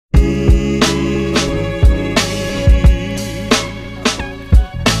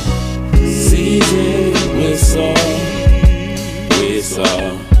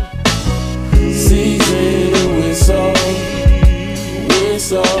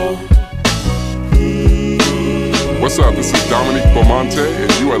What's up? This is Dominique Beaumonte,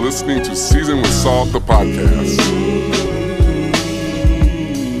 and you are listening to Season with Salt, the podcast.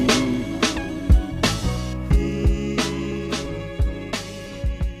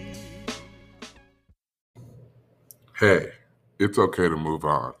 Hey, it's okay to move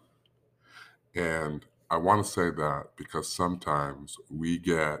on. And I want to say that because sometimes we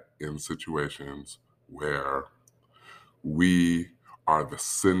get in situations where we are the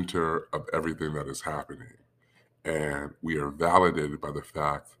center of everything that is happening. And we are validated by the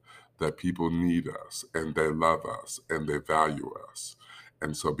fact that people need us and they love us and they value us.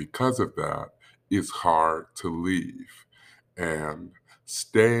 And so because of that, it's hard to leave. And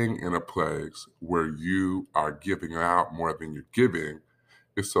staying in a place where you are giving out more than you're giving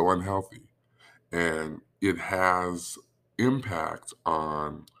is so unhealthy. And it has impact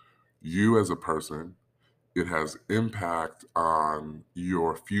on you as a person. It has impact on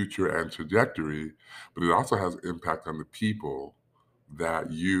your future and trajectory, but it also has impact on the people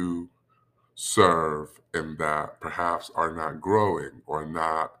that you serve and that perhaps are not growing or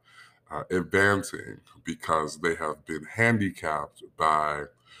not advancing because they have been handicapped by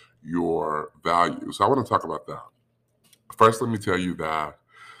your values. So I want to talk about that. First, let me tell you that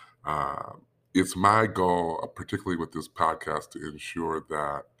uh, it's my goal, particularly with this podcast, to ensure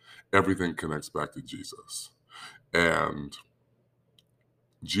that everything connects back to Jesus. And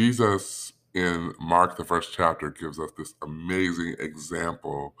Jesus in Mark, the first chapter, gives us this amazing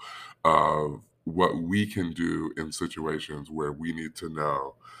example of what we can do in situations where we need to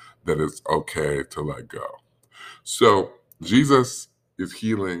know that it's okay to let go. So Jesus is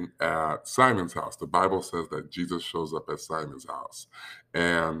healing at Simon's house. The Bible says that Jesus shows up at Simon's house.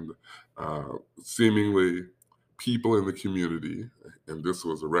 And seemingly people in the community, and this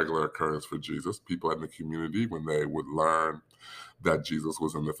was a regular occurrence for Jesus, people in the community, when they would learn that Jesus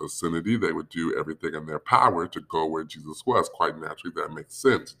was in the vicinity, they would do everything in their power to go where Jesus was. Quite naturally, that makes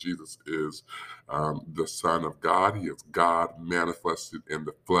sense. Jesus is the Son of God. He is God manifested in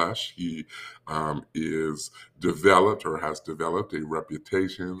the flesh. He is developed or has developed a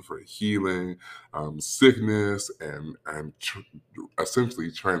reputation for healing sickness and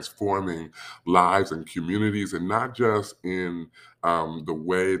essentially transforming lives and communities, and not just in the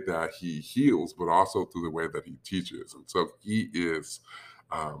way that he heals, but also through the way that he teaches. And so he is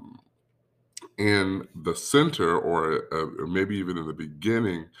in the center or maybe even in the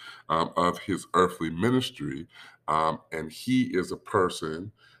beginning of his earthly ministry. And he is a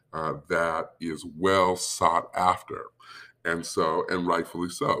person that is well sought after. And so, and rightfully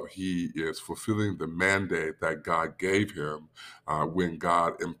so, he is fulfilling the mandate that God gave him when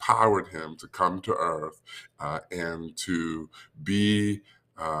God empowered him to come to earth and to be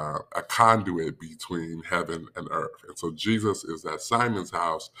a conduit between heaven and earth. And so Jesus is at Simon's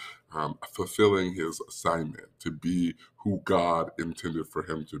house fulfilling his assignment to be who God intended for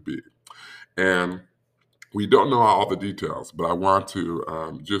him to be. And we don't know all the details, but I want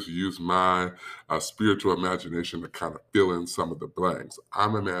to just use my spiritual imagination to kind of fill in some of the blanks.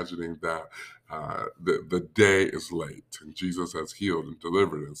 I'm imagining that the day is late and Jesus has healed and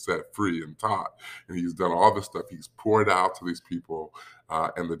delivered and set free and taught. And he's done all this stuff. He's poured out to these people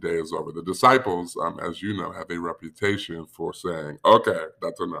and the day is over. The disciples, as you know, have a reputation for saying, okay,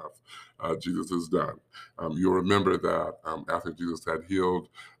 that's enough. Jesus is done. You'll remember that after Jesus had healed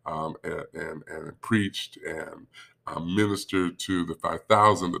and preached and ministered to the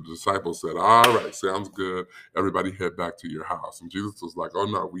 5,000, the disciples said, all right, sounds good. Everybody head back to your house. And Jesus was like, oh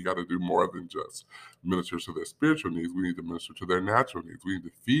no, we got to do more than just minister to their spiritual needs. We need to minister to their natural needs. We need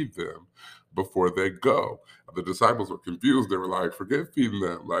to feed them before they go. The disciples were confused. They were like, forget feeding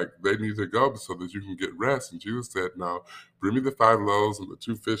them. Like, they need to go so that you can get rest. And Jesus said, no, bring me the 5 loaves and the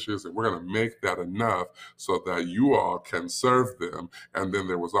 2 fishes, and we're going to make that enough so that you all can serve them. And then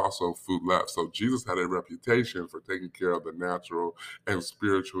there was also food left. So Jesus had a reputation for taking care of the natural and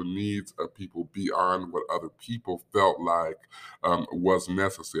spiritual needs of people beyond what other people felt like was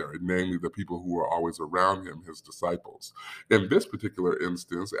necessary, namely the people who were always around him, his disciples. In this particular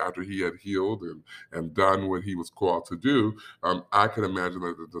instance, after he had healed and done what he was called to do, I can imagine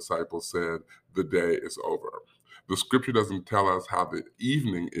that the disciples said, the day is over. The scripture doesn't tell us how the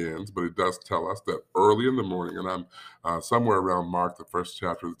evening ends, but it does tell us that early in the morning, and I'm somewhere around Mark, the first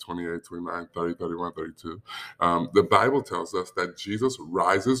chapter, the 28, 29, 30, 31, 32, the Bible tells us that Jesus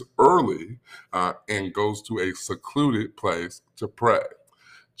rises early and goes to a secluded place to pray.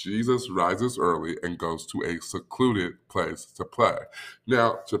 Jesus rises early and goes to a secluded place to pray.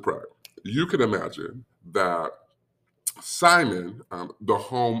 Now, to pray. You can imagine that Simon, the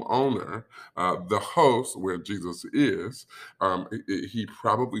homeowner, the host where Jesus is, he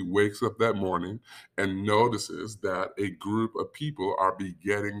probably wakes up that morning and notices that a group of people are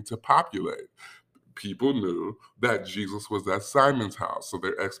beginning to populate. People knew that Jesus was at Simon's house. So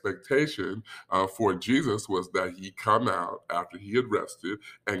their expectation for Jesus was that he come out after he had rested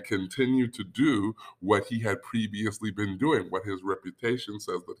and continue to do what he had previously been doing, what his reputation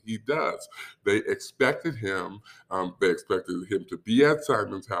says that he does. They expected him to be at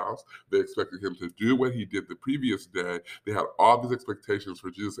Simon's house. They expected him to do what he did the previous day. They had all these expectations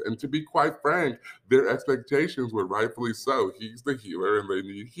for Jesus. And to be quite frank, their expectations were rightfully so. He's the healer and they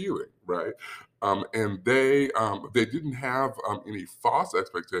need healing, right? And they didn't have any false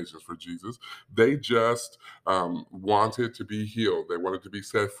expectations for Jesus. They just wanted to be healed. They wanted to be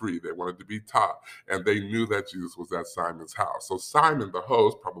set free. They wanted to be taught, and they knew that Jesus was at Simon's house. So Simon, the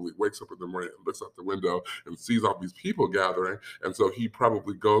host, probably wakes up in the morning and looks out the window and sees all these people gathering, and so he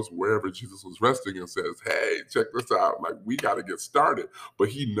probably goes wherever Jesus was resting and says, "Hey, check this out! Like we got to get started." But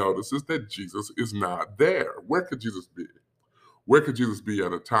he notices that Jesus is not there. Where could Jesus be? Where could Jesus be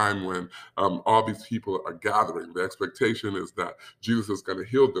at a time when all these people are gathering? The expectation is that Jesus is going to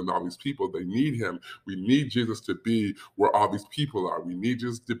heal them. All these people, they need him. We need Jesus to be where all these people are. We need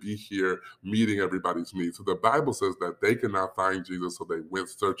Jesus to be here meeting everybody's needs. So the Bible says that they cannot find Jesus, so they went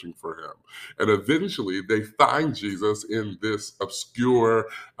searching for him. And eventually they find Jesus in this obscure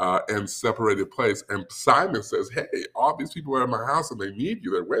and separated place. And Simon says, "Hey, all these people are in my house and they need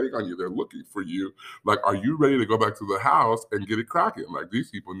you. They're waiting on you. They're looking for you. Like, are you ready to go back to the house and get it cracking? Like, these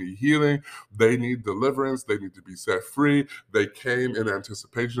people need healing. They need deliverance. They need to be set free. They came in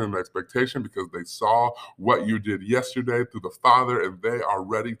anticipation and expectation because they saw what you did yesterday through the Father, and they are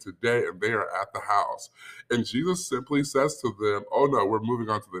ready today, and they are at the house." And Jesus simply says to them, "Oh no, we're moving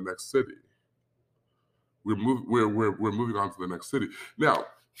on to the next city. We're moving on to the next city." Now,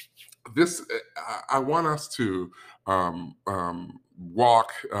 this I want us to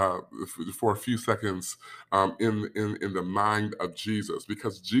walk for a few seconds in the mind of Jesus,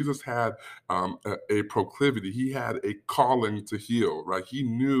 because Jesus had a proclivity. He had a calling to heal. Right? He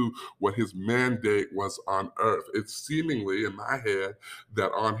knew what his mandate was on earth. It's seemingly in my head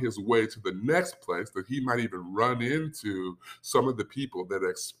that on his way to the next place, that he might even run into some of the people that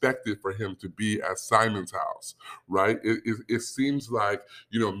expected for him to be at Simon's house. Right? It seems like,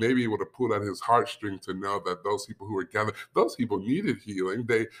 maybe it would have pulled at his heartstring to know that those people who were gathered, those people needed healing.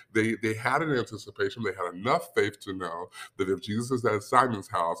 They had an anticipation. They had enough faith to know that if Jesus is at Simon's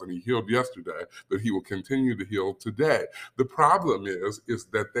house and he healed yesterday, that he will continue to heal today. The problem is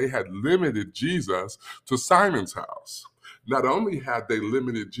that they had limited Jesus to Simon's house. Not only had they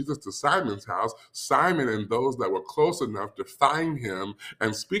limited Jesus to Simon's house, Simon and those that were close enough to find him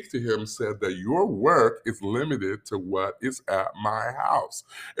and speak to him said that your work is limited to what is at my house.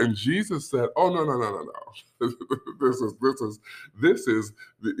 And Jesus said, "Oh no, no, no, no, no. This is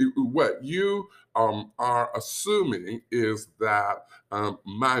what you are assuming is that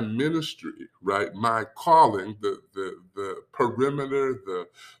my ministry, right, my calling, the perimeter,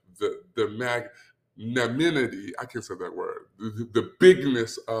 the magnanimity, I can't say that word, the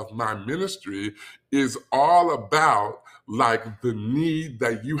bigness of my ministry is all about like the need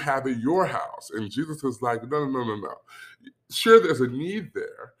that you have at your house." And Jesus is like, "No, no, no, no, no. Sure, there's a need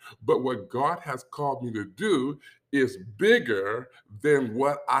there, but what God has called me to do is bigger than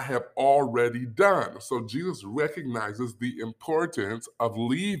what I have already done." So Jesus recognizes the importance of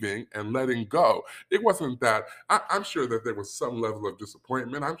leaving and letting go. It wasn't that, I'm sure that there was some level of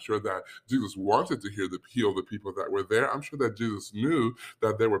disappointment. I'm sure that Jesus wanted to heal the people that were there. I'm sure that Jesus knew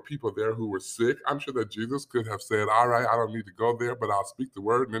that there were people there who were sick. I'm sure that Jesus could have said, "All right, I don't need to go there, but I'll speak the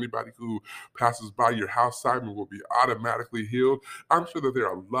word, and anybody who passes by your house, Simon, will be automatically healed." I'm sure that there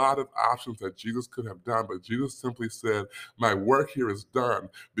are a lot of options that Jesus could have done, but Jesus simply said, "My work here is done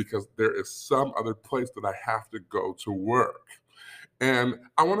because there is some other place that I have to go to work." And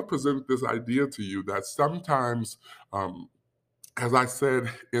I want to present this idea to you that sometimes, as I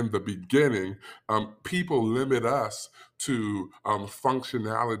said in the beginning, people limit us to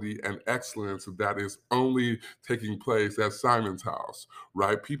functionality and excellence that is only taking place at Simon's house,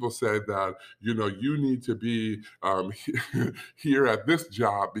 right? People say that, you need to be here at this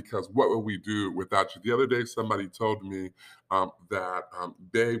job because what would we do without you? The other day, somebody told me that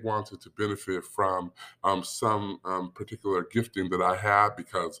they wanted to benefit from some particular gifting that I had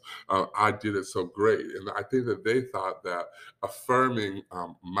because I did it so great. And I think that they thought that affirming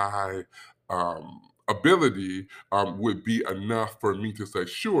my ability would be enough for me to say,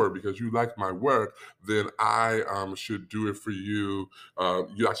 sure, because you like my work, then I should do it for you.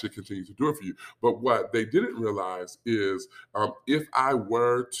 I should continue to do it for you. But what they didn't realize is if I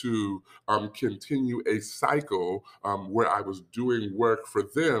were to continue a cycle where I was doing work for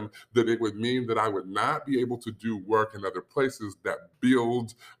them, then it would mean that I would not be able to do work in other places that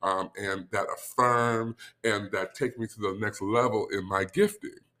build and that affirm and that take me to the next level in my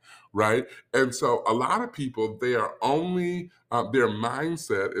gifting. Right. And so a lot of people, they are only, their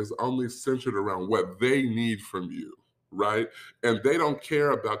mindset is only centered around what they need from you. Right. And they don't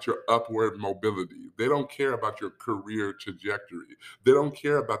care about your upward mobility. They don't care about your career trajectory. They don't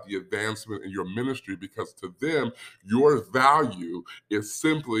care about the advancement in your ministry because to them, your value is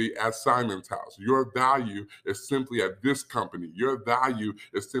simply at Simon's house. Your value is simply at this company. Your value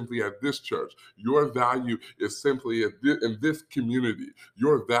is simply at this church. Your value is simply in this community.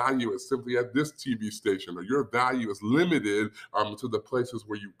 Your value is simply at this TV station, or your value is limited to the places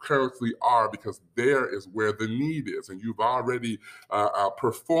where you currently are because there is where the need is. And you've already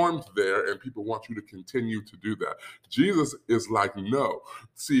performed there, and people want you to continue to do that. Jesus is like, no.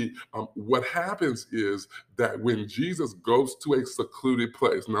 See, what happens is that when Jesus goes to a secluded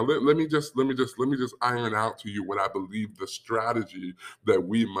place, now let me just iron out to you what I believe the strategy that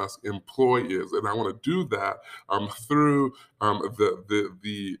we must employ is, and I want to do that through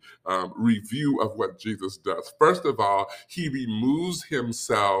the review of what Jesus does. First of all, he removes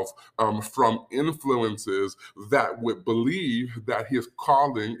himself from influences that would believe that his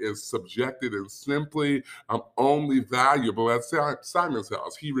calling is subjected and simply only valuable at Simon's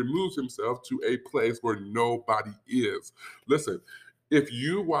house. He removes himself to a place where nobody is. Listen, if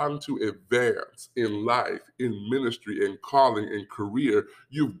you want to advance in life, in ministry, in calling, in career,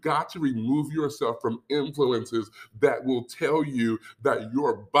 you've got to remove yourself from influences that will tell you that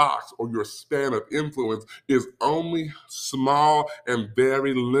your box or your span of influence is only small and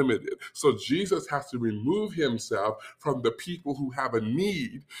very limited. So Jesus has to remove himself from the people who have a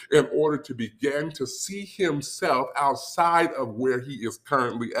need in order to begin to see himself outside of where he is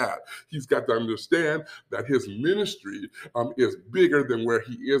currently at. He's got to understand that his ministry is bigger than where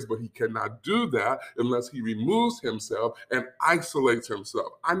he is, but he cannot do that unless he removes himself and isolates himself.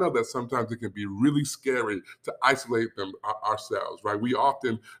 I know that sometimes it can be really scary to isolate them ourselves, right? We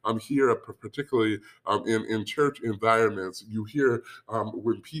often hear, particularly in church environments, you hear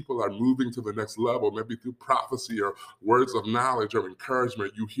when people are moving to the next level, maybe through prophecy or words of knowledge or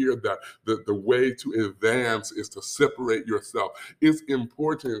encouragement, you hear that the way to advance is to separate yourself. It's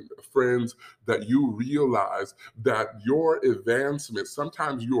important, friends, that you realize that your advancement,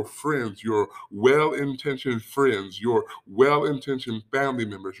 sometimes your friends, your well-intentioned friends, your well-intentioned family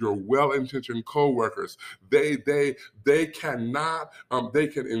members, your well-intentioned co-workers, they cannot, they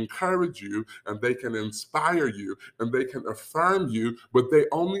can encourage you and they can inspire you and they can affirm you, but they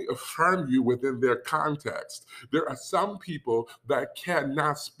only affirm you within their context. There are some people that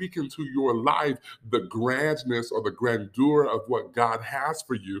cannot speak into your life the grandness or the grandeur of what God has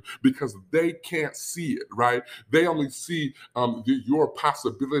for you because they can't see it, right? They only see your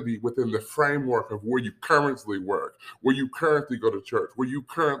possibility within the framework of where you currently work, where you currently go to church, where you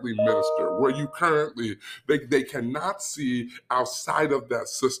currently minister, where you currently, they cannot see outside of that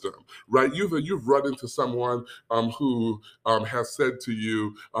system, right? You've run into someone who has said to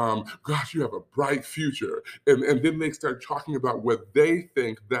you, gosh, you have a bright future. And then they start talking about what they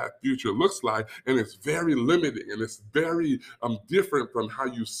think that future looks like, and it's very limiting and it's very different from how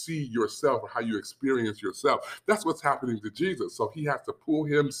you see yourself or how you experience yourself. That's what's happening to Jesus. So he has to pull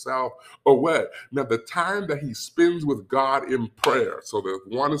himself away. Now, the time that he spends with God in prayer, so that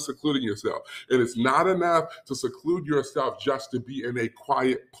one is secluding yourself, and it's not enough to seclude yourself just to be in a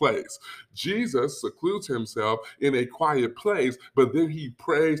quiet place. Jesus secludes himself in a quiet place, but then he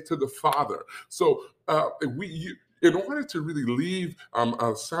prays to the Father. So in order to really leave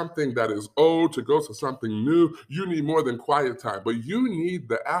something that is old to go to something new, you need more than quiet time, but you need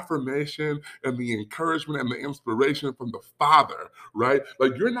the affirmation and the encouragement and the inspiration from the Father, right?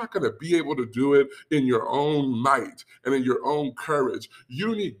 Like you're not going to be able to do it in your own might and in your own courage.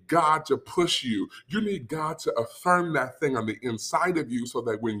 You need God to push you. You need God to affirm that thing on the inside of you so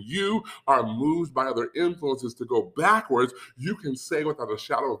that when you are moved by other influences to go backwards, you can say without a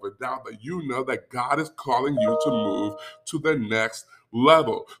shadow of a doubt that you know that God is calling you to move to the next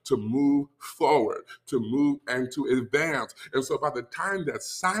level, to move forward, to move and to advance. And so by the time that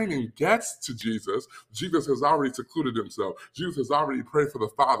Simon gets to Jesus, Jesus has already secluded himself. Jesus has already prayed for the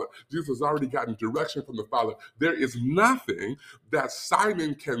Father. Jesus has already gotten direction from the Father. There is nothing that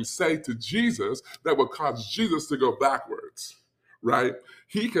Simon can say to Jesus that would cause Jesus to go backwards. Right?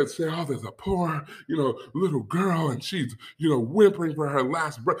 He could say, oh, there's a poor, little girl and she's, whimpering for her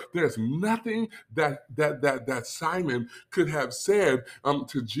last breath. There's nothing that Simon could have said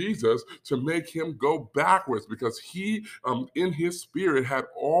to Jesus to make him go backwards, because he, in his spirit, had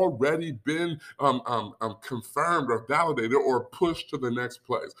already been confirmed or validated or pushed to the next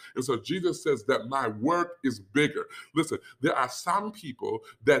place. And so Jesus says that my work is bigger. Listen, there are some people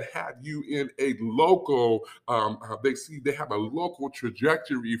that have you in a local, they have a local trajectory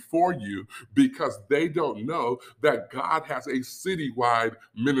for you, because they don't know that God has a citywide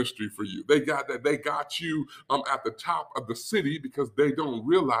ministry for you. They got you at the top of the city, because they don't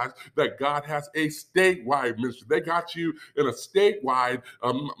realize that God has a statewide ministry. They got you in a statewide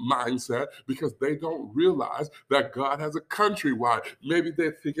mindset, because they don't realize that God has a countrywide. Maybe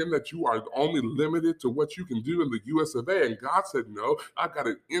they're thinking that you are only limited to what you can do in the US of A. And God said, no, I've got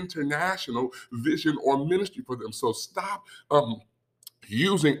an international vision or ministry for them. So stop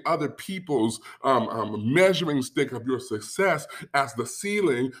using other people's measuring stick of your success as the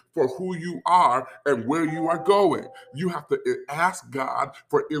ceiling for who you are and where you are going. You have to ask God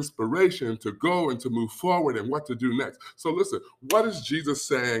for inspiration to go and to move forward and what to do next. So listen, what is Jesus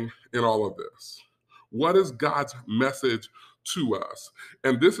saying in all of this? What is God's message to us?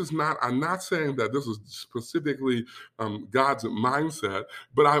 And this is not, I'm not saying that this is specifically God's mindset,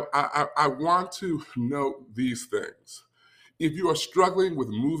 but I want to note these things. If you are struggling with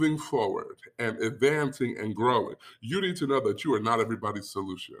moving forward and advancing and growing, you need to know that you are not everybody's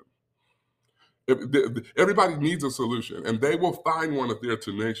solution. Everybody needs a solution, and they will find one if they're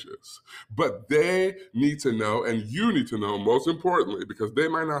tenacious. But they need to know, and you need to know, most importantly, because they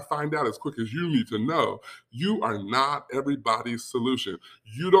might not find out as quick as you need to know, you are not everybody's solution.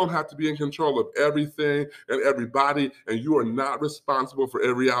 You don't have to be in control of everything and everybody, and you are not responsible for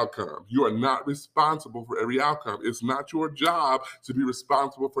every outcome. You are not responsible for every outcome. It's not your job to be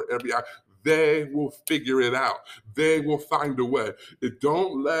responsible for every outcome. They will figure it out. They will find a way.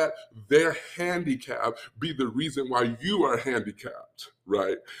 Don't let their handicap be the reason why you are handicapped,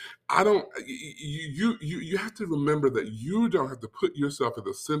 right? You have to remember that you don't have to put yourself at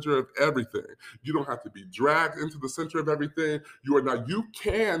the center of everything. You don't have to be dragged into the center of everything. You are not, you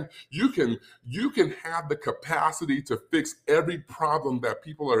can have the capacity to fix every problem that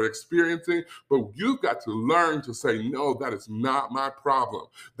people are experiencing, but you've got to learn to say, no, that is not my problem.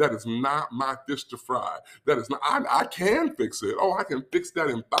 That is not my fish to fry. That is not, I can fix it. Oh, I can fix that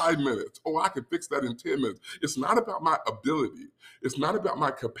in 5 minutes. Oh, I can fix that in 10 minutes. It's not about my ability. It's not about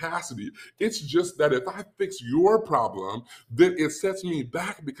my capacity. It's just that if I fix your problem, then it sets me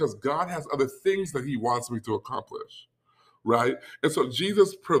back, because God has other things that he wants me to accomplish. Right? And so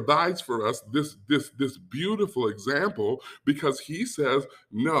Jesus provides for us this beautiful example, because he says,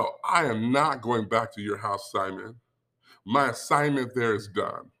 no, I am not going back to your house, Simon. My assignment there is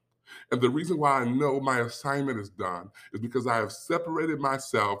done. And the reason why I know my assignment is done is because I have separated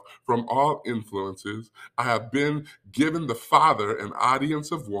myself from all influences. I have been given the Father an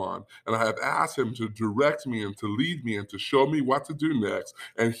audience of one, and I have asked him to direct me and to lead me and to show me what to do next.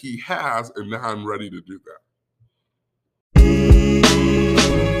 And he has, and now I'm ready to do that.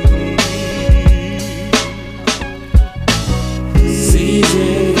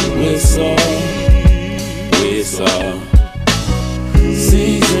 Season with salt,